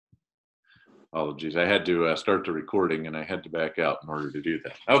Apologies. I had to start the recording, and I had to back out in order to do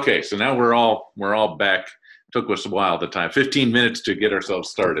that. Okay, so now we're all back. Took us a while the time, 15 minutes to get ourselves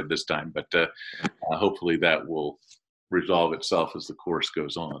started this time, but hopefully that will resolve itself as the course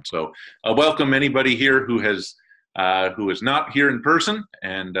goes on. So welcome anybody here who is not here in person,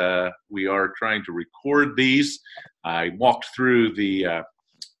 and we are trying to record these. I walked through the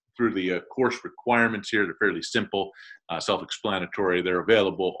course requirements here. They're fairly simple, self-explanatory. They're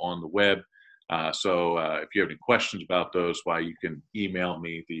available on the web. So if you have any questions about those, you can email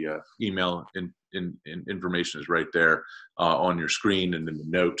me. The email information is right there on your screen and in the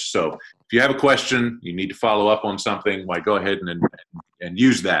notes. So if you have a question, you need to follow up on something, go ahead and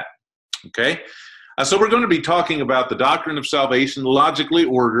use that. Okay? So we're going to be talking about the doctrine of salvation, logically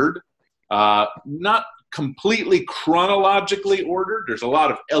ordered, not completely chronologically ordered. There's a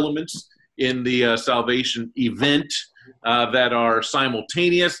lot of elements in the salvation event that are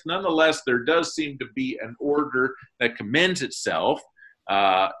simultaneous. Nonetheless, there does seem to be an order that commends itself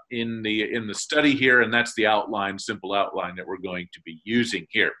in the study here, and that's the simple outline that we're going to be using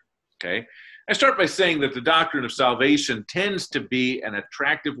here. Okay, I start by saying that the doctrine of salvation tends to be an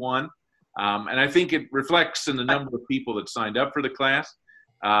attractive one, and I think it reflects in the number of people that signed up for the class,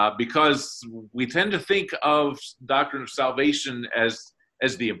 because we tend to think of doctrine of salvation as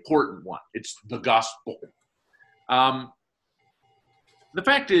the important one. It's the gospel. The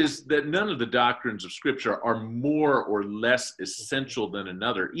fact is that none of the doctrines of Scripture are more or less essential than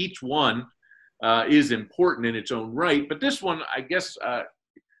another. Each one is important in its own right, but this one, I guess,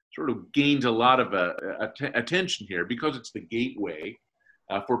 sort of gains a lot of attention here because it's the gateway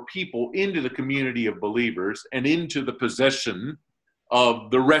for people into the community of believers and into the possession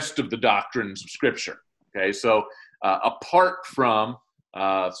of the rest of the doctrines of Scripture. Okay, so apart from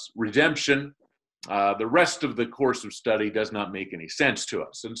redemption, the rest of the course of study does not make any sense to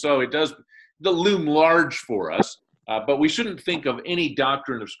us. And so it does loom large for us, but we shouldn't think of any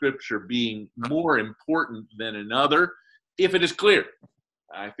doctrine of Scripture being more important than another if it is clear.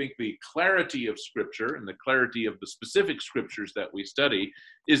 I think the clarity of Scripture and the clarity of the specific Scriptures that we study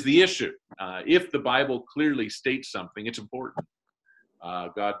is the issue. If the Bible clearly states something, it's important.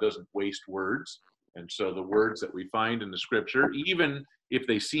 God doesn't waste words. And so the words that we find in the Scripture, even if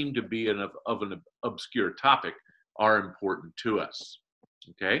they seem to be of an obscure topic, are important to us.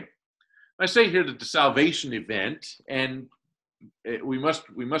 Okay? I say here that the salvation event, and we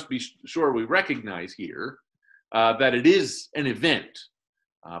must be sure we recognize here that it is an event.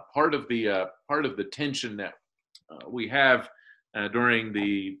 Part of the tension that we have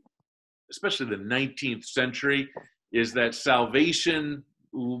during especially the 19th century, is that salvation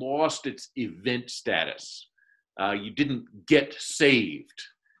lost its event status. You didn't get saved.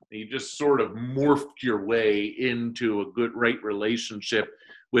 You just sort of morphed your way into a good, right relationship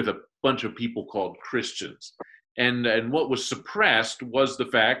with a bunch of people called Christians. And what was suppressed was the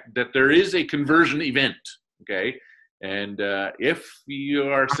fact that there is a conversion event. Okay, and if you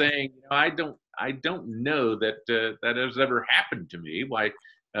are saying, I don't know that that has ever happened to me,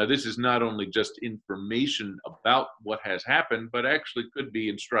 this is not only just information about what has happened, but actually could be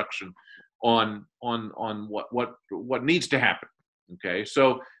instruction on what needs to happen. Okay,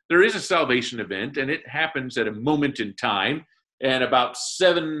 so there is a salvation event, and it happens at a moment in time, and about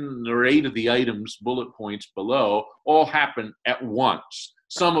 7 or 8 of the items, bullet points below, all happen at once.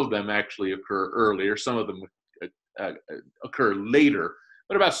 Some of them actually occur earlier, some of them occur later,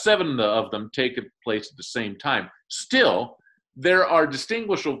 but about 7 of them take place at the same time. Still, there are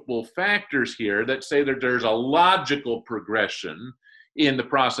distinguishable factors here that say that there's a logical progression in the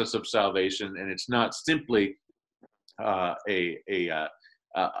process of salvation, and it's not simply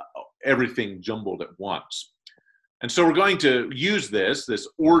everything jumbled at once. And so we're going to use this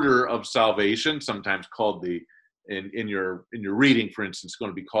order of salvation, sometimes called in your reading, for instance, going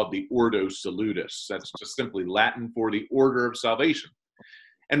to be called the Ordo Salutis. That's just simply Latin for the order of salvation.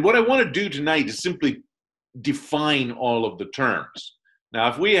 And what I want to do tonight is simply define all of the terms. Now,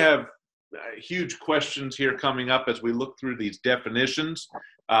 if we have huge questions here coming up as we look through these definitions,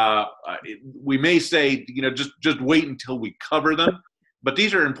 we may say, just wait until we cover them. But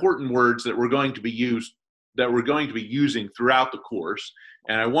these are important words that we're going to be using throughout the course,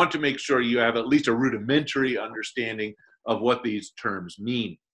 and I want to make sure you have at least a rudimentary understanding of what these terms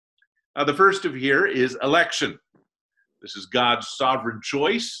mean. The first of here is election. This is God's sovereign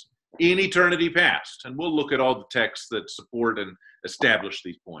choice in eternity past, and we'll look at all the texts that support and establish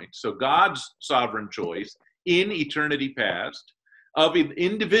these points. So God's sovereign choice in eternity past of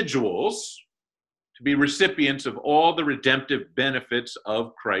individuals to be recipients of all the redemptive benefits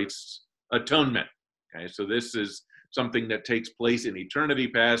of Christ's atonement. Okay, so this is something that takes place in eternity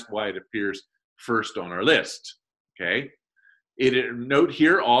past, why it appears first on our list. Okay. Note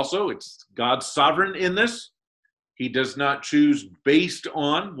here also, it's God's sovereign in this. He does not choose based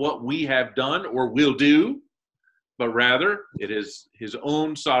on what we have done or will do, but rather it is his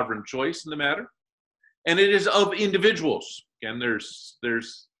own sovereign choice in the matter. And it is of individuals. Again, there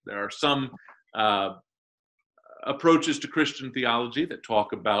are some approaches to Christian theology that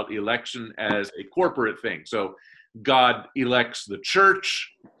talk about election as a corporate thing. So God elects the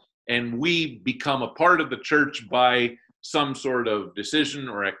church, and we become a part of the church by some sort of decision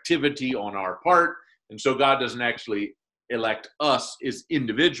or activity on our part. And so God doesn't actually elect us as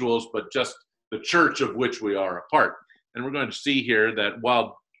individuals, but just the church of which we are a part. And we're going to see here that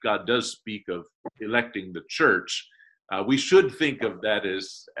while God does speak of electing the church, we should think of that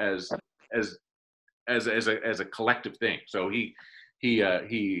as a collective thing. So he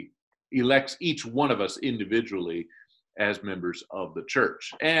elects each one of us individually as members of the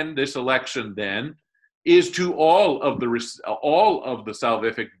church. And this election then is to all of the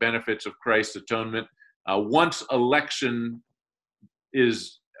salvific benefits of Christ's atonement. Once election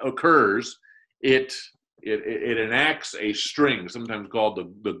occurs, it enacts a string, sometimes called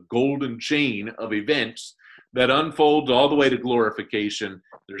the golden chain of events that unfolds all the way to glorification.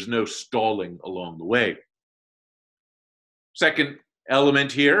 There's no stalling along the way. Second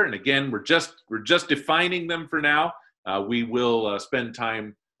element here, and again, we're just defining them for now. We will spend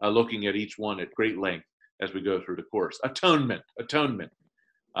time looking at each one at great length as we go through the course. Atonement.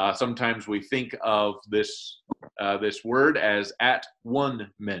 Sometimes we think of this word as at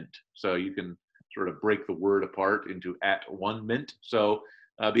one meant. So you can sort of break the word apart into at one meant. So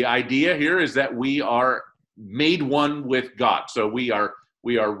the idea here is that we are made one with God. So the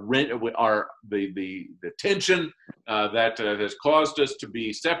tension that has caused us to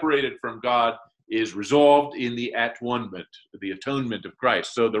be separated from God is resolved in the at-one-ment, the atonement of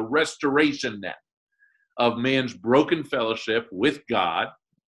Christ. So the restoration then of man's broken fellowship with God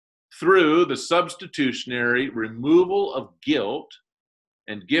through the substitutionary removal of guilt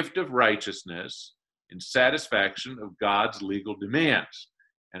and gift of righteousness in satisfaction of God's legal demands.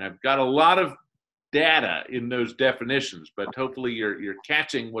 And I've got a lot of data in those definitions, but hopefully you're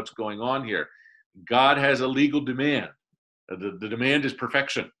catching what's going on here. God has a legal demand. The demand is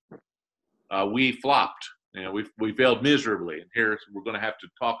perfection. We flopped. We failed miserably. And here we're going to have to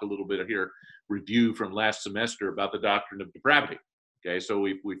talk a little bit here, review from last semester about the doctrine of depravity. Okay, so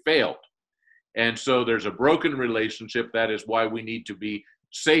we failed. And so there's a broken relationship. That is why we need to be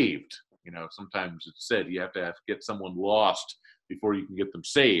saved. Sometimes it's said you have to get someone lost before you can get them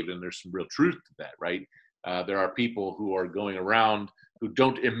saved. And there's some real truth to that, right? There are people who are going around who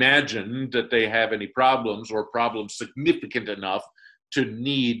don't imagine that they have any problems or problems significant enough to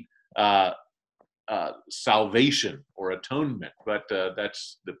need salvation or atonement. But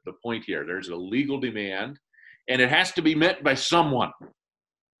that's the point here. There's a legal demand, and it has to be met by someone.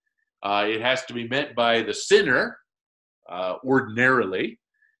 It has to be met by the sinner, ordinarily.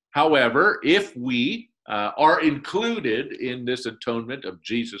 However, if we are included in this atonement of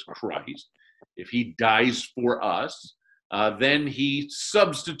Jesus Christ, if he dies for us, then he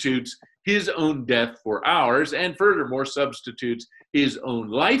substitutes his own death for ours, and furthermore substitutes his own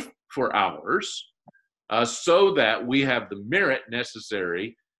life for ours, so that we have the merit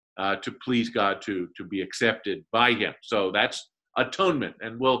necessary to please God, to be accepted by him. So that's atonement.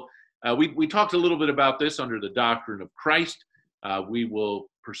 And we talked a little bit about this under the doctrine of Christ. We will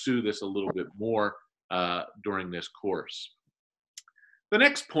pursue this a little bit more during this course. The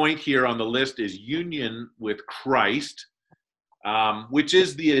next point here on the list is union with Christ, which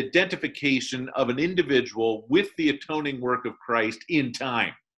is the identification of an individual with the atoning work of Christ in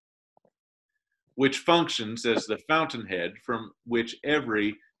time, which functions as the fountainhead from which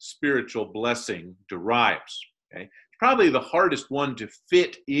every spiritual blessing derives. Okay? It's probably the hardest one to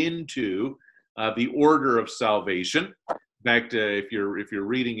fit into the order of salvation. In fact, if you're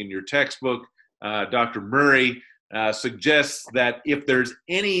reading in your textbook, Dr. Murray suggests that if there's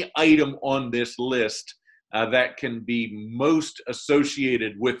any item on this list that can be most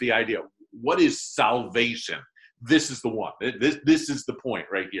associated with the idea, what is salvation? This is the one. This is the point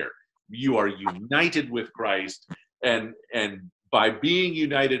right here. You are united with Christ, and by being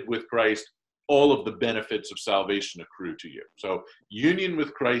united with Christ, all of the benefits of salvation accrue to you. So union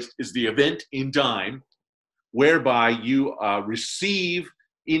with Christ is the event in time whereby you receive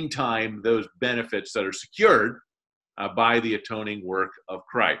in time those benefits that are secured by the atoning work of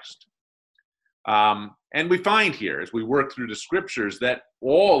Christ. And we find here, as we work through the scriptures, that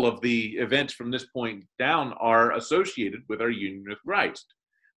all of the events from this point down are associated with our union with Christ.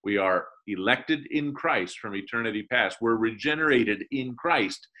 We are elected in Christ from eternity past. We're regenerated in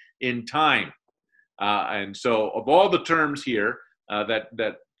Christ in time. And so of all the terms here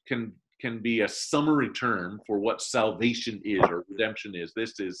that can be a summary term for what salvation is or redemption is,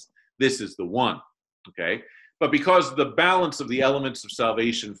 this is the one. Okay. But because the balance of the elements of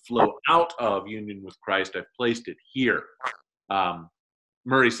salvation flow out of union with Christ, I've placed it here.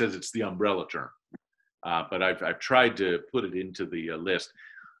 Murray says it's the umbrella term, but I've tried to put it into the list.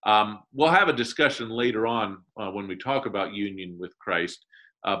 We'll have a discussion later on when we talk about union with Christ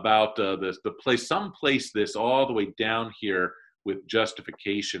about the place. Some place this all the way down here with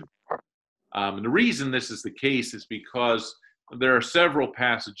justification. And the reason this is the case is because there are several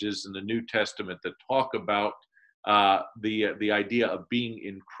passages in the New Testament that talk about the idea of being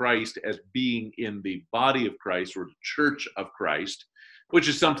in Christ as being in the body of Christ or the church of Christ, which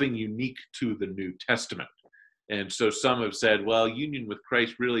is something unique to the New Testament. And so some have said, well, union with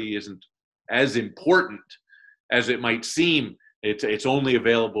Christ really isn't as important as it might seem. It's only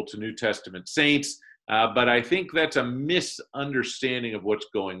available to New Testament saints. But I think that's a misunderstanding of what's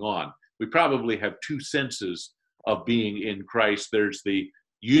going on. We probably have two senses of being in Christ. There's the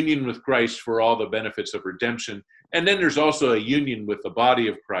union with Christ for all the benefits of redemption. And then there's also a union with the body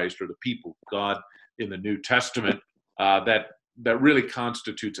of Christ or the people of God in the New Testament that really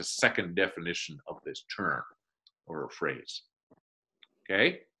constitutes a second definition of this term or a phrase.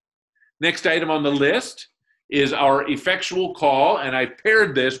 Okay. Next item on the list is our effectual call, and I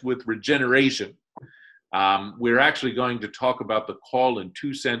paired this with regeneration. We're actually going to talk about the call in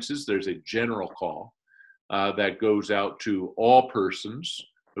two senses. There's a general call that goes out to all persons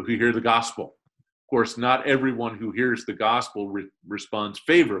who hear the gospel. Of course, not everyone who hears the gospel responds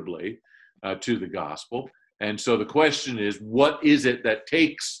favorably to the gospel. And so the question is, what is it that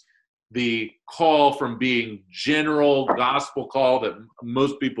takes the call from being general gospel call that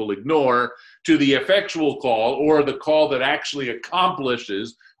most people ignore to the effectual call, or the call that actually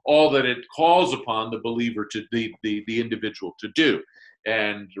accomplishes all that it calls upon the believer to the individual to do?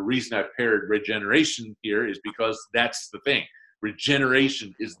 And the reason I paired regeneration here is because that's the thing.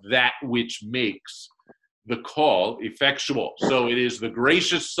 Regeneration is that which makes the call effectual. So it is the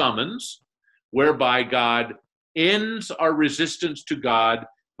gracious summons whereby God ends our resistance to God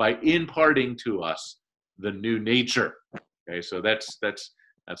by imparting to us the new nature. Okay, so that's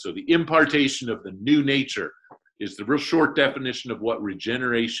so the impartation of the new nature is the real short definition of what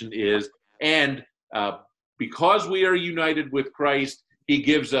regeneration is. And because we are united with Christ, he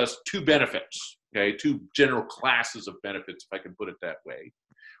gives us two benefits, okay, two general classes of benefits, if I can put it that way.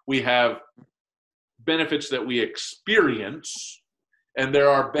 We have benefits that we experience, and there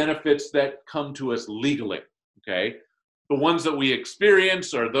are benefits that come to us legally, okay? The ones that we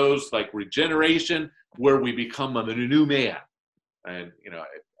experience are those like regeneration, where we become a new man. And,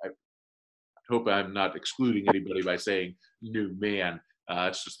 I hope I'm not excluding anybody by saying new man.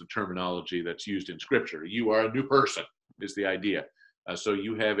 It's just the terminology that's used in Scripture. You are a new person is the idea. So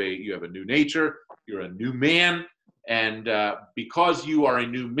you have a new nature, you're a new man, and because you are a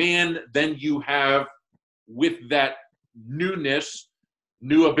new man, then you have, with that newness,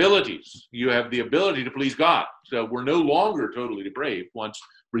 new abilities. You have the ability to please God. So we're no longer totally depraved once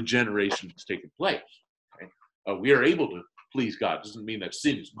regeneration has taken place. Okay? We are able to please God. It doesn't mean that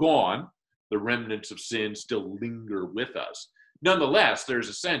sin is gone. The remnants of sin still linger with us. Nonetheless, there's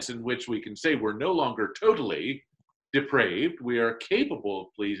a sense in which we can say we're no longer totally depraved. We are capable of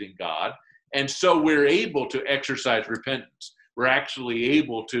pleasing God. And so we're able to exercise repentance. We're actually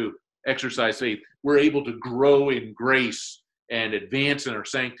able to exercise faith. We're able to grow in grace and advance in our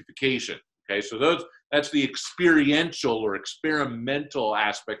sanctification. Okay, so that's the experiential or experimental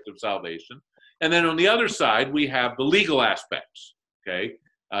aspect of salvation. And then on the other side, we have the legal aspects. Okay,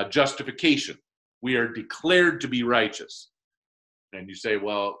 justification. We are declared to be righteous. And you say,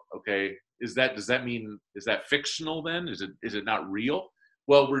 well, okay, is that fictional then? Is it not real?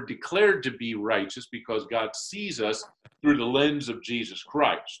 Well, we're declared to be righteous because God sees us through the lens of Jesus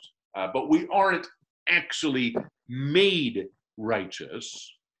Christ. But we aren't actually made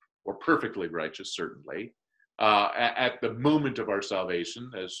righteous, or perfectly righteous, certainly, at the moment of our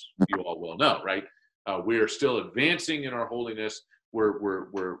salvation, as you all well know, right? We are still advancing in our holiness.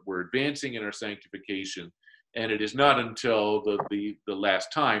 We're advancing in our sanctification, and it is not until the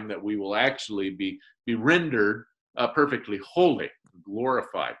last time that we will actually be rendered perfectly holy,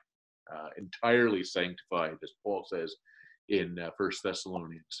 glorified, entirely sanctified, as Paul says in 1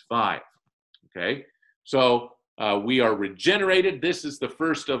 Thessalonians 5. Okay, so we are regenerated. This is the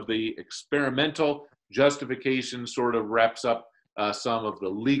first of the experimental. Justification sort of wraps up some of the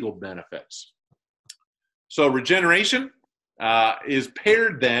legal benefits. So regeneration is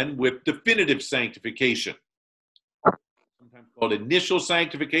paired then with definitive sanctification, sometimes called initial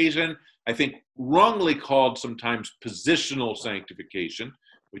sanctification, I think wrongly called sometimes positional sanctification.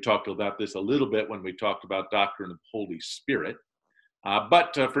 We talked about this a little bit when we talked about doctrine of Holy Spirit.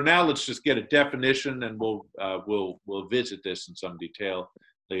 But for now, let's just get a definition, and we'll visit this in some detail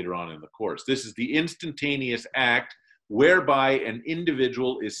later on in the course. This is the instantaneous act whereby an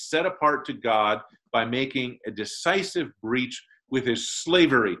individual is set apart to God by making a decisive breach with his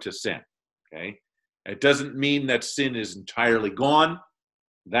slavery to sin. Okay, it doesn't mean that sin is entirely gone.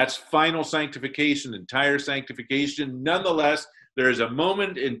 That's final sanctification, entire sanctification. Nonetheless, there is a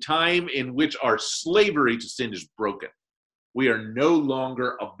moment in time in which our slavery to sin is broken. We are no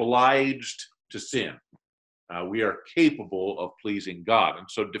longer obliged to sin. We are capable of pleasing God. And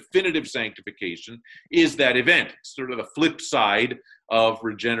so definitive sanctification is that event. It's sort of the flip side of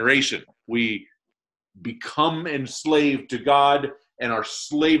regeneration. We become enslaved to God, and our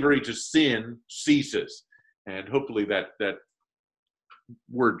slavery to sin ceases. And hopefully that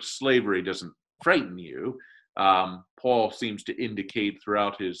word slavery doesn't frighten you. Paul seems to indicate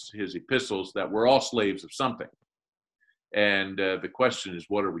throughout his epistles that we're all slaves of something. And the question is,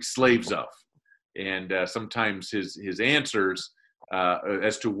 what are we slaves of? And sometimes his answers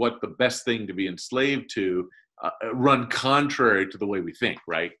as to what the best thing to be enslaved to run contrary to the way we think,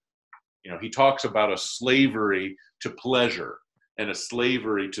 right? You know, he talks about a slavery to pleasure and a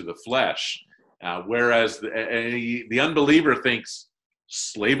slavery to the flesh, whereas the unbeliever thinks,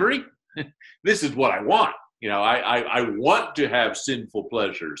 slavery? This is what I want. You know, I want to have sinful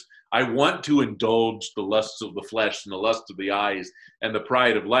pleasures. I want to indulge the lusts of the flesh and the lusts of the eyes and the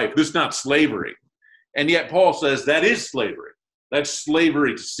pride of life. This is not slavery. And yet Paul says that is slavery. That's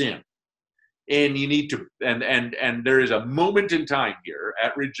slavery to sin. And you need to, and there is a moment in time here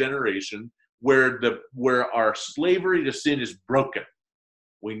at regeneration where our slavery to sin is broken.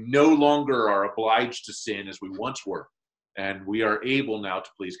 We no longer are obliged to sin as we once were. And we are able now to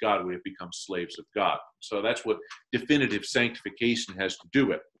please God. We have become slaves of God. So that's what definitive sanctification has to do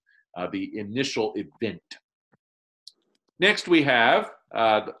with, the initial event. Next, we have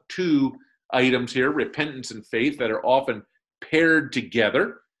two items here, repentance and faith, that are often paired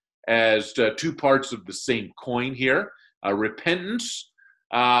together as two parts of the same coin here. Repentance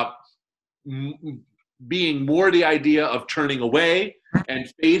being more the idea of turning away,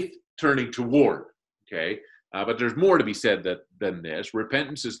 and faith turning toward, okay? But there's more to be said than this.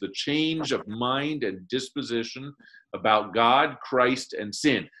 Repentance is the change of mind and disposition about God, Christ, and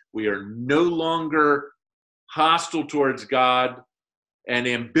sin. We are no longer hostile towards God and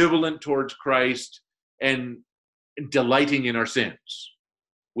ambivalent towards Christ and delighting in our sins.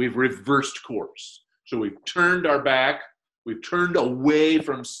 We've reversed course. So we've turned our back. We've turned away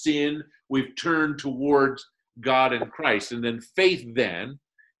from sin. We've turned towards God and Christ. And then faith then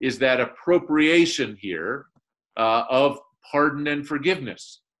is that appropriation here of pardon and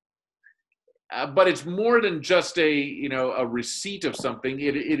forgiveness. But it's more than just a receipt of something.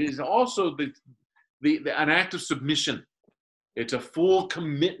 It is also an act of submission. It's a full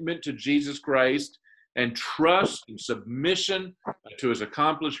commitment to Jesus Christ and trust and submission to his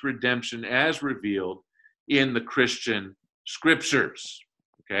accomplished redemption as revealed in the Christian scriptures.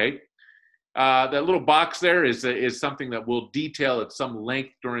 Okay, that little box there is something that we'll detail at some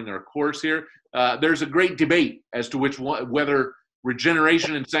length during our course here. There's a great debate as to whether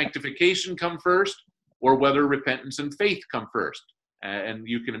regeneration and sanctification come first or whether repentance and faith come first. And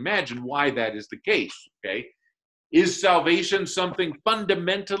you can imagine why that is the case, okay? Is salvation something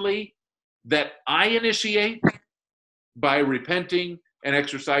fundamentally that I initiate by repenting and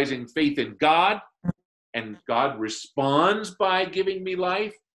exercising faith in God, and God responds by giving me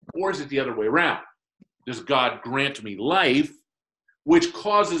life? Or is it the other way around? Does God grant me life, which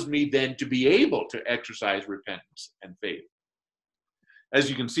causes me then to be able to exercise repentance and faith? As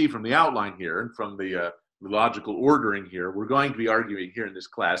you can see from the outline here and from the logical ordering here, we're going to be arguing here in this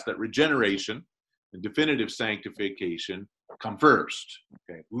class that regeneration and definitive sanctification come first,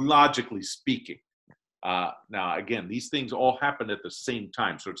 okay, logically speaking. Now, again, these things all happen at the same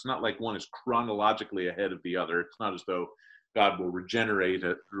time, so it's not like one is chronologically ahead of the other. It's not as though God will regenerate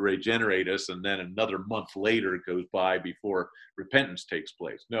us, and then another month later it goes by before repentance takes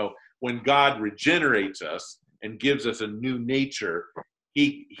place. No, when God regenerates us and gives us a new nature,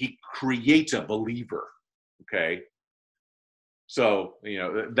 he creates a believer. Okay, so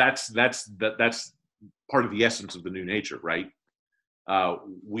that's part of the essence of the new nature, right?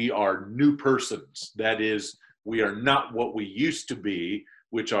 We are new persons. That is, we are not what we used to be,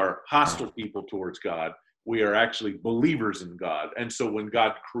 which are hostile people towards God. We are actually believers in God. And so when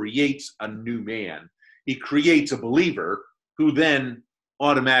God creates a new man, he creates a believer who then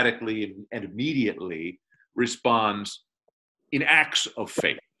automatically and immediately responds in acts of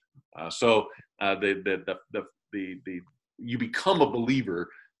faith. You become a believer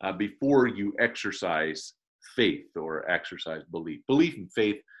before you exercise faith or exercise belief. Belief and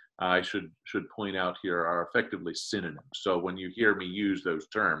faith, I should point out here, are effectively synonyms. So when you hear me use those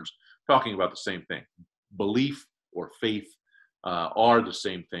terms, talking about the same thing. Belief or faith are the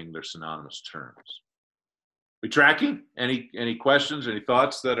same thing. They're synonymous terms. We tracking? Any questions? Any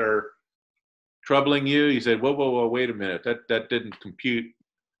thoughts that are troubling you? You said, whoa, wait a minute. That didn't compute.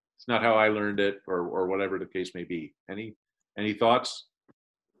 It's not how I learned it, or whatever the case may be. Any thoughts?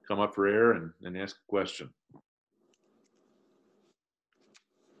 Come up for air and ask a question.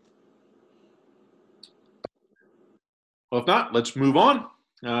 Well, if not, let's move on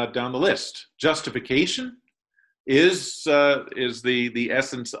down the list. Justification is the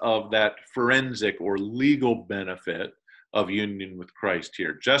essence of that forensic or legal benefit of union with Christ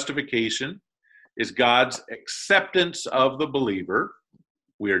here. Justification is God's acceptance of the believer.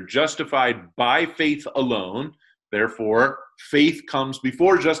 We are justified by faith alone. Therefore, faith comes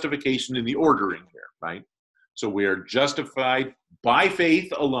before justification in the ordering here, right? So we are justified by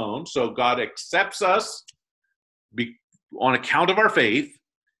faith alone. So God accepts us on account of our faith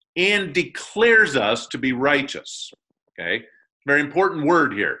and declares us to be righteous. Okay? Very important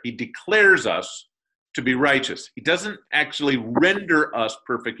word here. He declares us to be righteous. He doesn't actually render us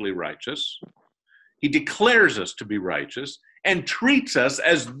perfectly righteous. He declares us to be righteous and treats us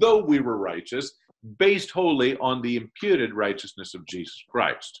as though we were righteous, based wholly on the imputed righteousness of Jesus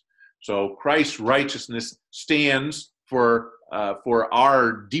Christ. So Christ's righteousness stands for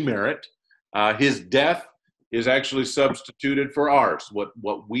our demerit. His death is actually substituted for ours.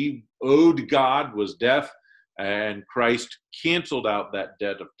 What we owed God was death, and Christ canceled out that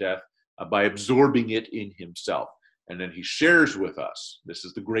debt of death by absorbing it in himself. And then he shares with us. This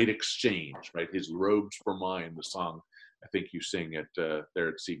is the great exchange, right? His robes for mine, the song I think you sing it there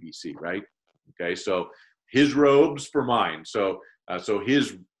at CBC, right? Okay, so his robes for mine. So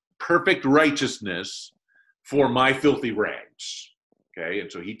his perfect righteousness for my filthy rags. Okay,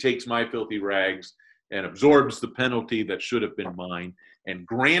 and so he takes my filthy rags and absorbs the penalty that should have been mine and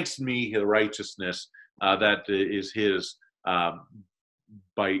grants me the righteousness that is his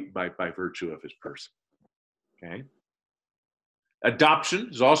by virtue of his person. Okay. Adoption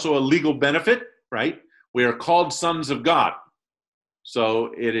is also a legal benefit, right? We are called sons of God.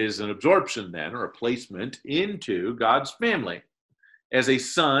 So it is an absorption then, or a placement into God's family as a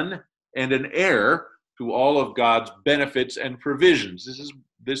son and an heir to all of God's benefits and provisions.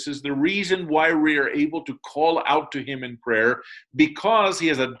 This is the reason why we are able to call out to him in prayer, because he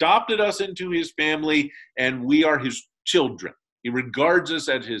has adopted us into his family and we are his children. He regards us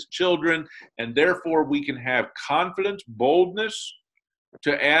as his children, and therefore we can have confidence, boldness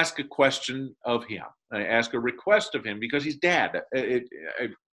to ask a question of him, ask a request of him, because he's dad. I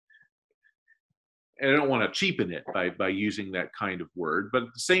don't want to cheapen it by using that kind of word, but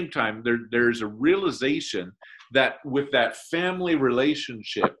at the same time, there's a realization that with that family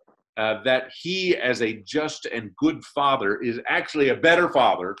relationship, that he as a just and good father is actually a better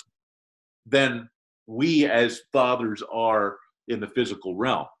father than we as fathers are in the physical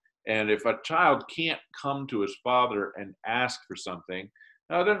realm. And if a child can't come to his father and ask for something,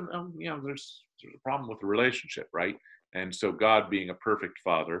 then there's a problem with the relationship, right? And so God, being a perfect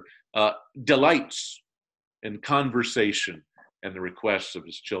father, delights in conversation and the requests of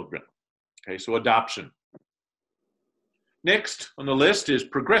his children. Okay, so adoption. Next on the list is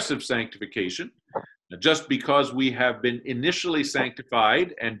progressive sanctification. Now, just because we have been initially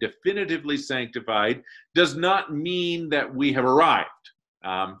sanctified and definitively sanctified does not mean that we have arrived.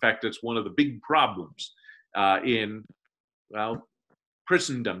 In fact, it's one of the big problems in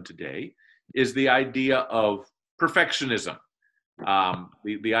Christendom today, is the idea of perfectionism.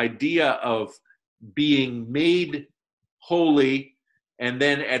 The idea of being made holy and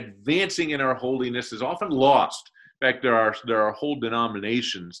then advancing in our holiness is often lost. In fact, there are whole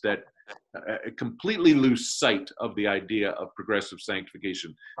denominations that completely lose sight of the idea of progressive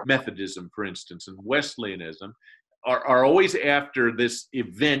sanctification. Methodism, for instance, and Wesleyanism are always after this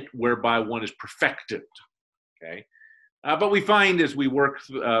event whereby one is perfected. Okay, but we find as we work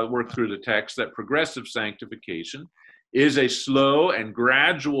through the text that progressive sanctification is a slow and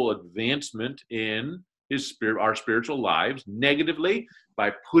gradual advancement in our spiritual lives, negatively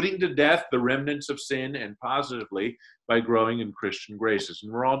by putting to death the remnants of sin, and positively by growing in Christian graces.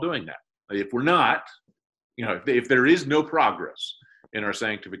 And we're all doing that. If we're not, if there is no progress in our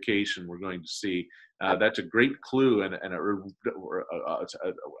sanctification, we're going to see that's a great clue and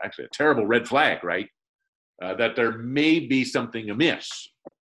actually a terrible red flag, right? That there may be something amiss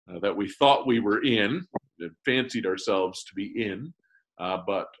that we thought we were in, that fancied ourselves to be in,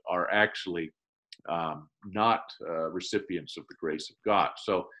 but are actually not recipients of the grace of God.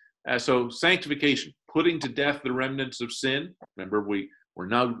 So sanctification, putting to death the remnants of sin. Remember, we're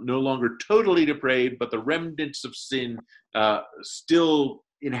now no longer totally depraved, but the remnants of sin still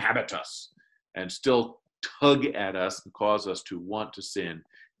inhabit us and still tug at us and cause us to want to sin.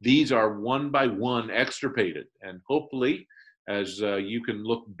 These are one by one extirpated, and hopefully, as you can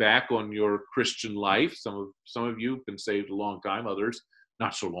look back on your Christian life, some of you have been saved a long time, others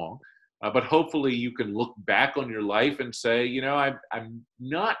not so long, but hopefully you can look back on your life and say, you know, I'm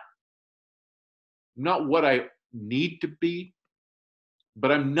not what I need to be,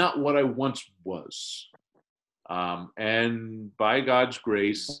 but I'm not what I once was. And by God's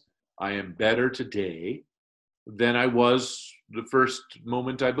grace, I am better today than I was the first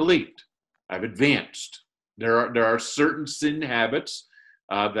moment I believed. I've advanced. There are certain sin habits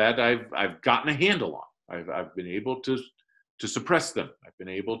that I've gotten a handle on. I've been able to suppress them. I've been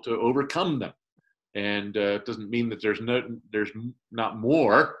able to overcome them. And it doesn't mean that there's not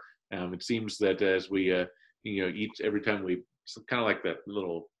more. It seems that as we every time we, kind of like that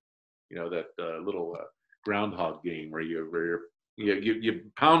little groundhog game where you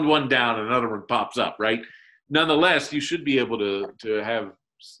pound one down and another one pops up, right? Nonetheless, you should be able to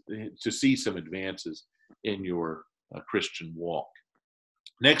see some advances in your Christian walk.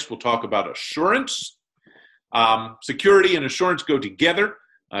 Next, we'll talk about assurance. Security and assurance go together.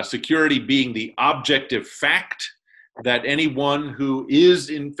 Security being the objective fact that anyone who is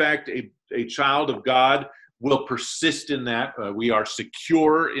in fact a child of God will persist in that. We are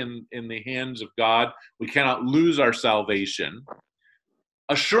secure in the hands of God. We cannot lose our salvation.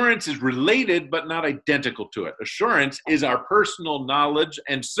 Assurance is related but not identical to it. Assurance is our personal knowledge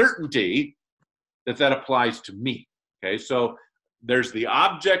and certainty that applies to me. Okay, so there's the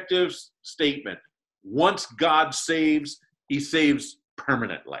objective statement. Once God saves, he saves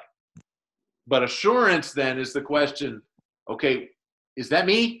permanently. But assurance then is the question, okay, is that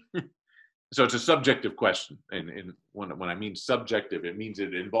me? So it's a subjective question. And when I mean subjective, it means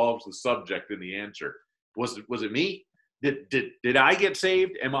it involves the subject in the answer. Was it me? Did I get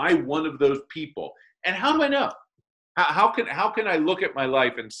saved? Am I one of those people? And how do I know? How can I look at my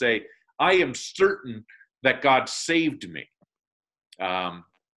life and say, I am certain that God saved me? And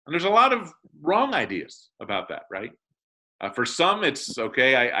there's a lot of wrong ideas about that, right? For some, it's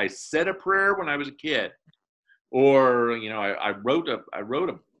okay. I said a prayer when I was a kid, or I wrote a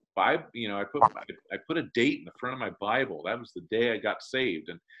Bible. I put a date in the front of my Bible. That was the day I got saved,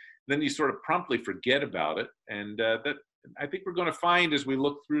 and then you sort of promptly forget about it. And that I think we're going to find as we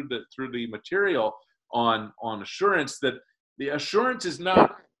look through the material on assurance, that the assurance is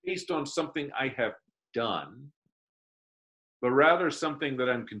not based on something I have done, but rather something that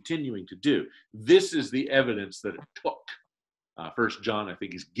I'm continuing to do. This is the evidence that it took. 1 John, I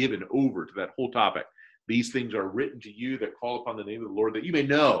think, is given over to that whole topic. These things are written to you that call upon the name of the Lord, that you may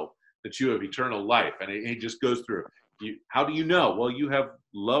know that you have eternal life. And it just goes through. How do you know? Well, you have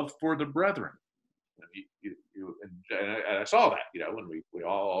love for the brethren. And I saw that, when we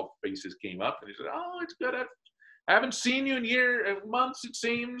all faces came up, and he said, "Oh, it's good. I haven't seen you in months, it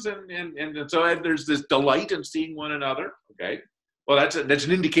seems," and so there's this delight in seeing one another. Okay, well, that's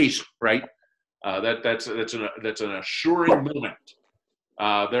an indication, right? That's an assuring moment.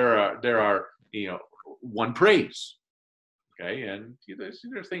 There are one prays, okay, and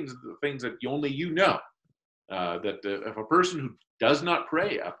there's things that only that if a person who does not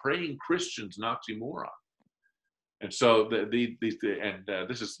pray, a praying Christian's an oxymoron. And so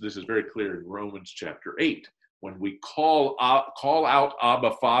this is very clear in Romans chapter 8. When we call out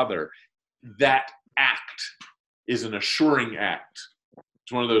Abba Father, that act is an assuring act.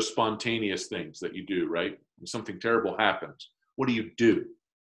 It's one of those spontaneous things that you do, right? When something terrible happens, what do you do?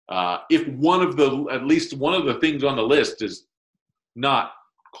 If at least one of the things on the list is not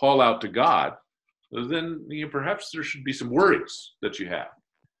call out to God, then perhaps there should be some worries that you have.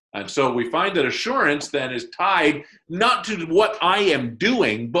 And so we find that assurance then is tied not to what I am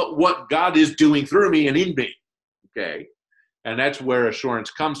doing, but what God is doing through me and in me. Okay? And that's where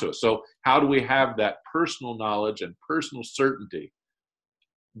assurance comes to us. So how do we have that personal knowledge and personal certainty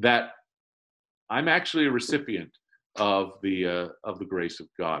that I'm actually a recipient of the grace of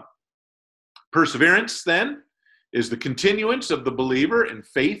God? Perseverance, then, is the continuance of the believer in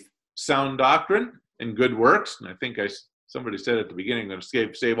faith, sound doctrine, and good works. And I think somebody said at the beginning, I'm going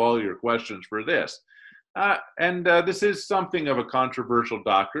to save all your questions for this. And this is something of a controversial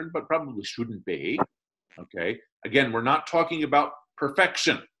doctrine, but probably shouldn't be. Okay. Again, we're not talking about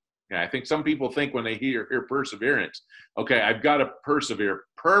perfection. Okay? I think some people think when they hear perseverance, okay, I've got to persevere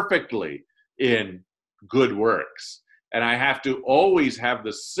perfectly in good works. and I have to always have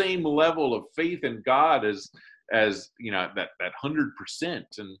the same level of faith in God as that 100%,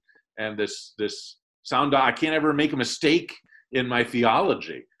 and this sound. I can't ever make a mistake in my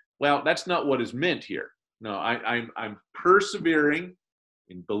theology. Well, that's not what is meant here. No, I'm persevering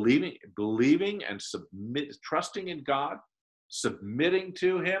in believing and trusting in God, submitting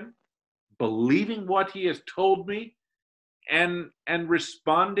to Him, believing what He has told me, and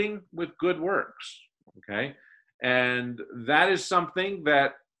responding with good works. Okay, and that is something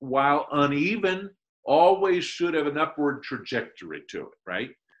that, while uneven, always should have an upward trajectory to it,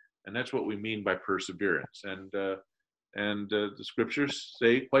 right? And that's what we mean by perseverance. And the scriptures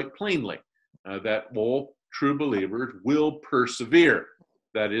say quite plainly that all true believers will persevere.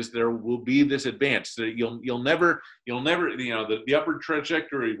 That is, there will be this advance. So you'll never, the upward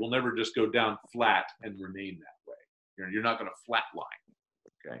trajectory will never just go down flat and remain that way. You're not going to flatline.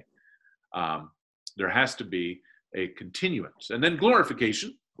 Okay, there has to be a continuance, and then glorification,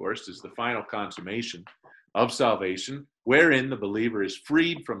 of course, is the final consummation of salvation, wherein the believer is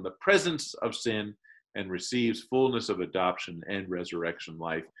freed from the presence of sin and receives fullness of adoption and resurrection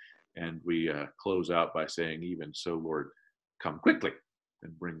life. And we close out by saying, "Even so, Lord, come quickly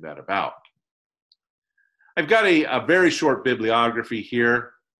and bring that about." I've got a very short bibliography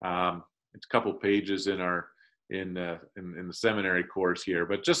here. It's a couple pages in the seminary course here,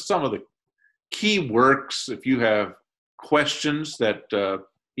 but just some of the key works. If you have questions that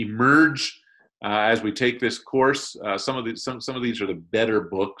emerge as we take this course, some of these are the better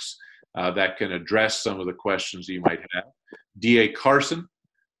books that can address some of the questions you might have. D.A. Carson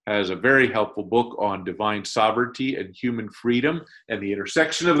has a very helpful book on divine sovereignty and human freedom and the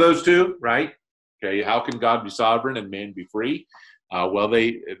intersection of those two, right? Okay, how can God be sovereign and man be free? That's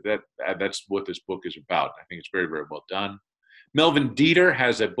what this book is about. I think it's very, very well done. Melvin Dieter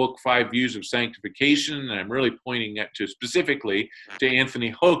has a book, 5 Views of Sanctification, and I'm really pointing that specifically to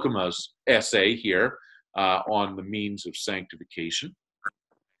Anthony Hoekema's essay here on the means of sanctification.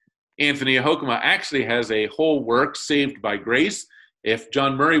 Anthony Hoekema actually has a whole work, Saved by Grace. If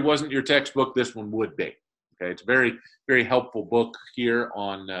John Murray wasn't your textbook, this one would be. Okay, it's a very, very helpful book here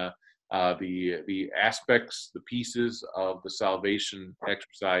on the aspects, the pieces of the salvation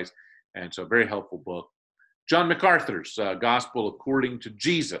exercise, and so a very helpful book. John MacArthur's Gospel According to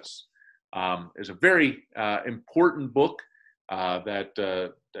Jesus is a very important book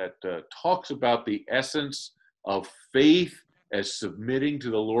that talks about the essence of faith as submitting to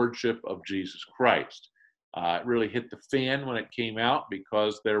the lordship of Jesus Christ. It really hit the fan when it came out,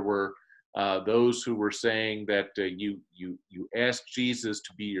 because there were those who were saying that you ask Jesus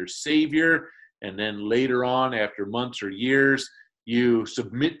to be your Savior, and then later on, after months or years, you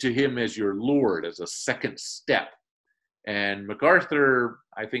submit to Him as your Lord as a second step. And MacArthur,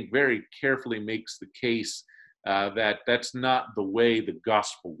 I think, very carefully makes the case that that's not the way the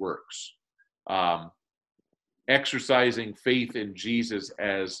gospel works. Exercising faith in Jesus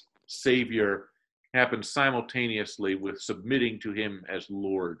as Savior happens simultaneously with submitting to Him as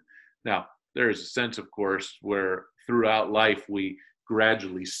Lord. Now, there is a sense, of course, where throughout life we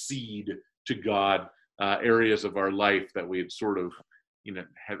gradually cede to God areas of our life that we had sort of,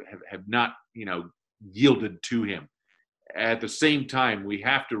 have not, yielded to Him. At the same time, we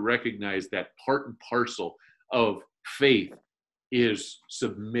have to recognize that part and parcel of faith is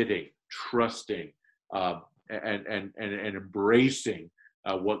submitting, trusting, and embracing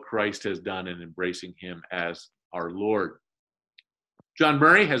what Christ has done, and embracing Him as our Lord. John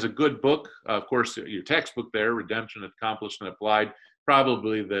Murray has a good book, of course, your textbook there, Redemption Accomplished and Applied,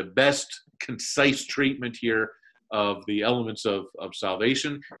 probably the best concise treatment here of the elements of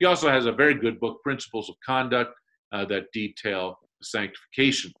salvation. He also has a very good book, Principles of Conduct, that detail the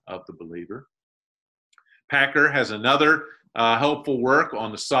sanctification of the believer. Packer has another helpful work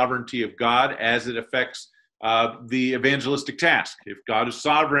on the sovereignty of God as it affects the evangelistic task. If God is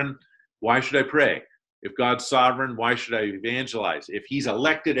sovereign, why should I pray? If God's sovereign, why should I evangelize? If He's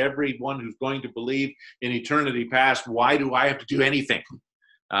elected everyone who's going to believe in eternity past, why do I have to do anything?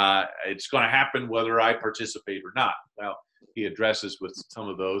 It's going to happen whether I participate or not. Well, he addresses with some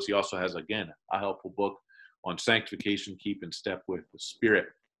of those. He also has, again, a helpful book on sanctification, keep in step with the Spirit.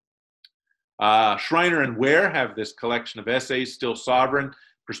 Schreiner and Ware have this collection of essays, Still Sovereign,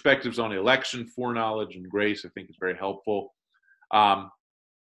 Perspectives on Election, Foreknowledge, and Grace. I think is very helpful.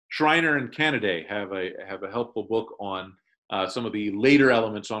 Schreiner and Kennedy have a helpful book on some of the later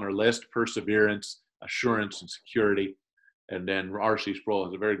elements on our list: perseverance, assurance, and security. And then R.C. Sproul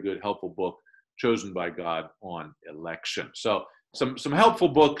has a very good, helpful book, Chosen by God, on election. So some helpful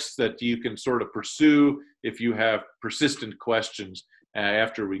books that you can sort of pursue if you have persistent questions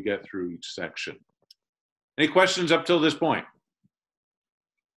after we get through each section. Any questions up till this point?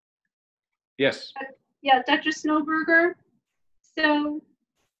 Yes. Yeah, Dr. Snowberger. So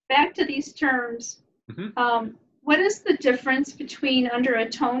back to these terms. Mm-hmm. What is the difference between under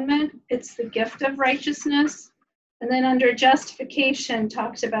atonement, it's the gift of righteousness, and then under justification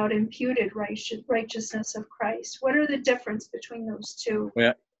talks about imputed righteousness of Christ? What are the difference between those two?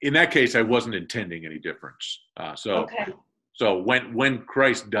 Well, in that case, I wasn't intending any difference. Okay. So when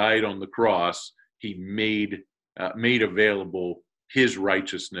Christ died on the cross, he made available his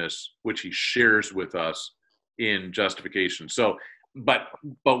righteousness, which he shares with us in justification. So, but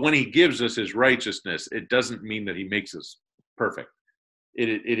when he gives us his righteousness, it doesn't mean that he makes us perfect.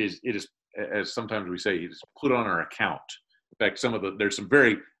 It is, as sometimes we say, it is put on our account. In fact, there's some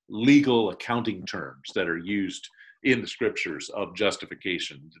very legal accounting terms that are used in the scriptures of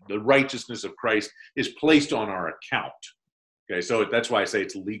justification. The righteousness of Christ is placed on our account. Okay, so that's why I say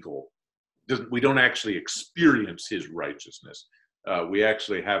it's legal. We don't actually experience his righteousness. We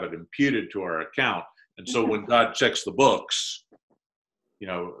actually have it imputed to our account. And so when God checks the books,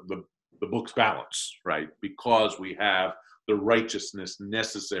 the books balance, right? Because we have the righteousness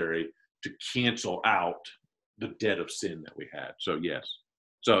necessary to cancel out the debt of sin that we had. So yes.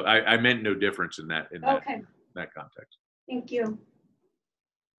 So I meant no difference in that context. Thank you.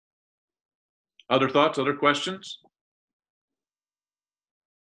 Other thoughts, other questions?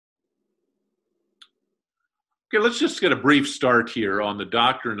 Okay, let's just get a brief start here on the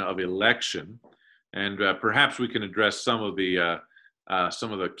doctrine of election, and perhaps we can address some of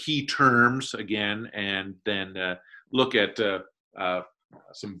the key terms again, and then look at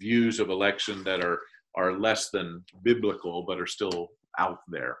some views of election that are less than biblical but are still out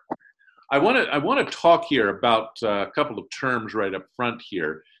there. I want to talk here about a couple of terms right up front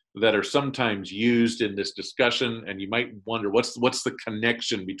here that are sometimes used in this discussion, and you might wonder what's the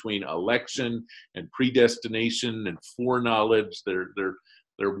connection between election and predestination and foreknowledge. They're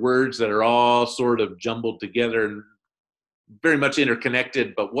words that are all sort of jumbled together and very much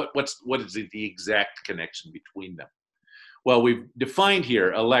interconnected, but what is the exact connection between them? Well, we've defined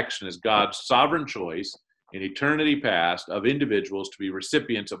here election as God's sovereign choice in eternity past of individuals to be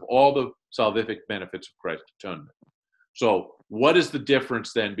recipients of all the salvific benefits of Christ's atonement. So what is the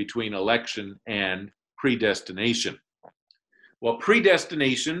difference then between election and predestination? Well,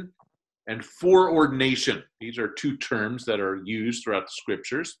 predestination and foreordination, these are two terms that are used throughout the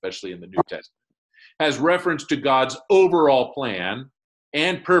scriptures, especially in the New Testament, has reference to God's overall plan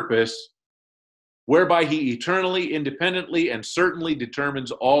and purpose, whereby he eternally, independently, and certainly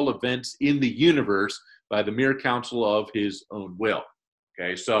determines all events in the universe by the mere counsel of his own will.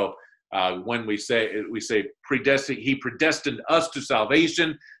 Okay, so when we say he predestined us to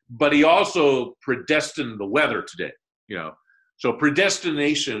salvation, but he also predestined the weather today. So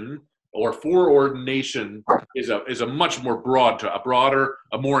predestination or foreordination is a much more broader,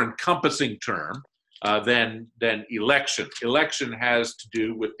 a more encompassing term than election. Election has to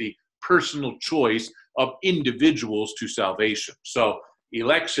do with the personal choice of individuals to salvation. So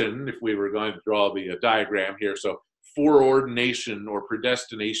election, if we were going to draw the diagram here, so foreordination or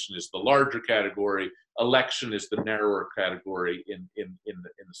predestination is the larger category. Election is the narrower category in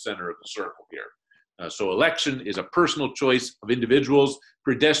the center of the circle here. So election is a personal choice of individuals.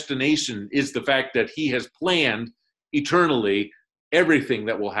 Predestination is the fact that he has planned eternally everything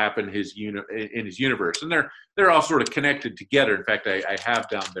that will happen in his universe. And they're all sort of connected together. In fact, I have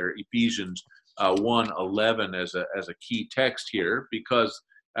down there Ephesians 1:11 as a key text here, because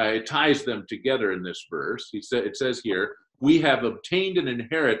it ties them together in this verse. It says here, we have obtained an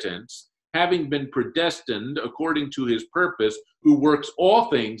inheritance, having been predestined according to his purpose, who works all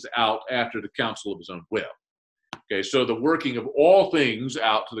things out after the counsel of his own will. Okay, so the working of all things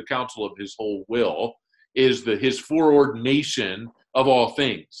out to the counsel of his whole will is his foreordination of all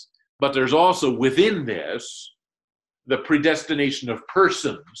things. But there's also within this the predestination of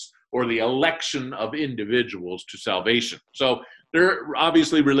persons, or the election of individuals to salvation. So they're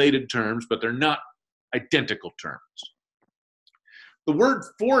obviously related terms, but they're not identical terms. The word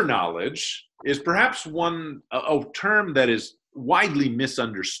foreknowledge is perhaps a term that is widely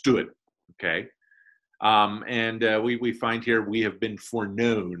misunderstood, okay? And we find here, we have been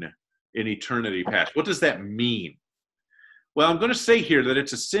foreknown in eternity past. What does that mean? Well, I'm going to say here that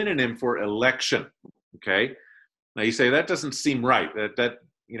it's a synonym for election, okay? Now you say, that doesn't seem right.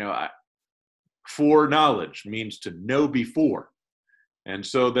 Foreknowledge means to know before. And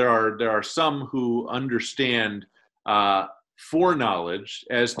so there are some who understand foreknowledge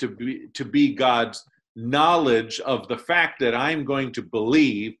as to be God's knowledge of the fact that I'm going to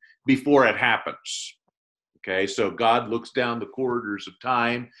believe before it happens. Okay, so God looks down the corridors of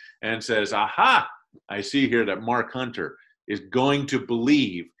time and says, aha, I see here that Mark Hunter is going to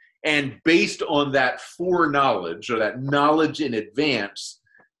believe, and based on that foreknowledge or that knowledge in advance,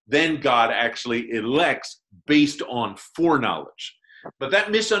 then God actually elects based on foreknowledge. But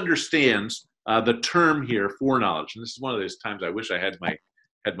that misunderstands the term here, foreknowledge. And this is one of those times I wish I had my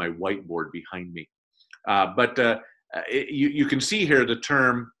whiteboard behind me. You can see here the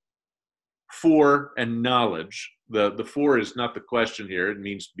term fore and knowledge. The fore is not the question here; it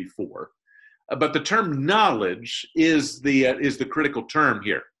means before. But the term knowledge is the critical term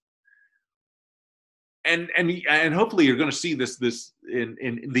here. And hopefully you're going to see this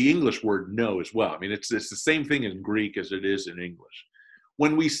in the English word know as well. I mean, it's the same thing in Greek as it is in English.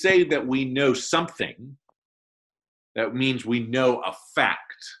 When we say that we know something, that means we know a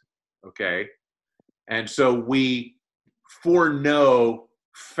fact, okay? And so we foreknow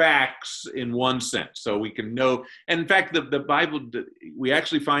facts in one sense. So we can know, and in fact, the Bible, we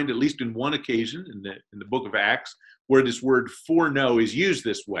actually find at least in one occasion in the book of Acts where this word foreknow is used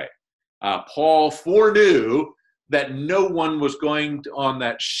this way. Paul foreknew that no one was going on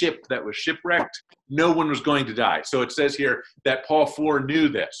that ship that was shipwrecked. No one was going to die. So it says here that Paul foreknew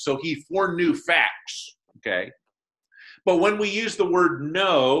this. So he foreknew facts, okay? But when we use the word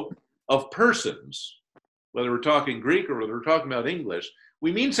know of persons, whether we're talking Greek or whether we're talking about English,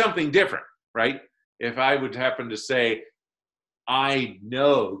 we mean something different, right? If I would happen to say, I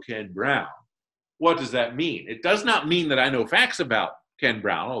know Ken Brown, what does that mean? It does not mean that I know facts about Ken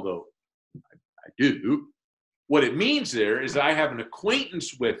Brown, although I do. What it means there is I have an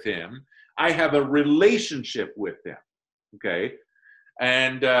acquaintance with him. I have a relationship with him, okay?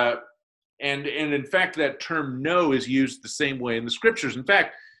 And in fact, that term know is used the same way in the scriptures. In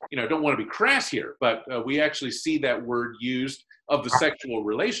fact, I don't want to be crass here, but we actually see that word used of the sexual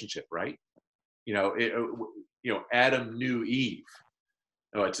relationship, right? Adam knew Eve.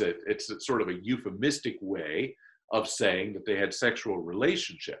 No, it's a sort of a euphemistic way of saying that they had sexual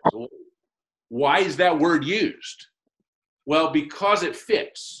relationships. Why is that word used? Well, because it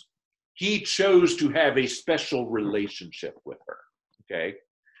fits. He chose to have a special relationship with her, okay?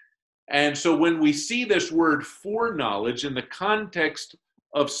 And so when we see this word foreknowledge in the context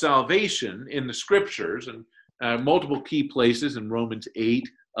of salvation in the scriptures, and multiple key places in Romans 8,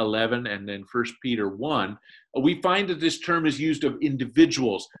 11, and then 1 Peter 1, we find that this term is used of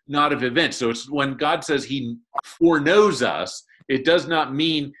individuals, not of events. So it's when God says he foreknows us, it does not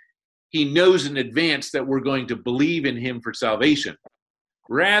mean he knows in advance that we're going to believe in him for salvation.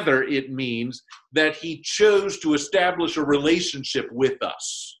 Rather, it means that he chose to establish a relationship with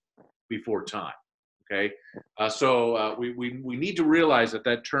us before time. Okay, so we need to realize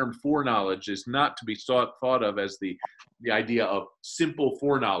that term foreknowledge is not to be thought of as the idea of simple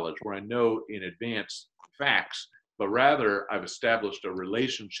foreknowledge, where I know in advance facts, but rather I've established a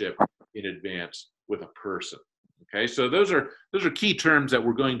relationship in advance with a person. Okay, so those are key terms that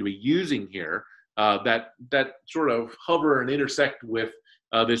we're going to be using here that sort of hover and intersect with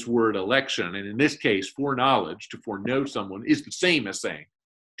this word election. And in this case, foreknowledge, to foreknow someone, is the same as saying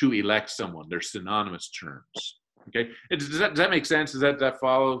to elect someone. They're synonymous terms. Okay, does that make sense? Does that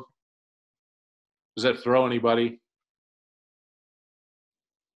follow? Does that throw anybody?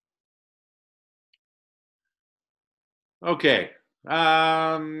 Okay,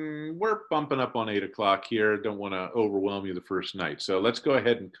 we're bumping up on 8 o'clock here. Don't want to overwhelm you the first night. So let's go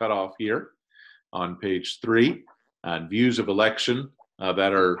ahead and cut off here on page 3 on views of election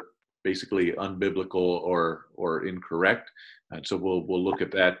that are basically unbiblical or incorrect. And so we'll look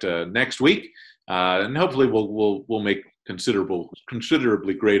at that next week, and hopefully we'll make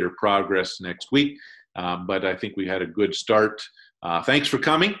considerably greater progress next week. But I think we had a good start. Thanks for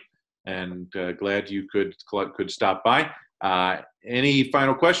coming, and glad you could stop by. Any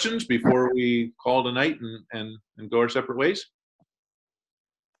final questions before we call tonight and go our separate ways?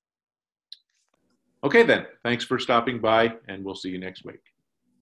 Okay, then. Thanks for stopping by, and we'll see you next week.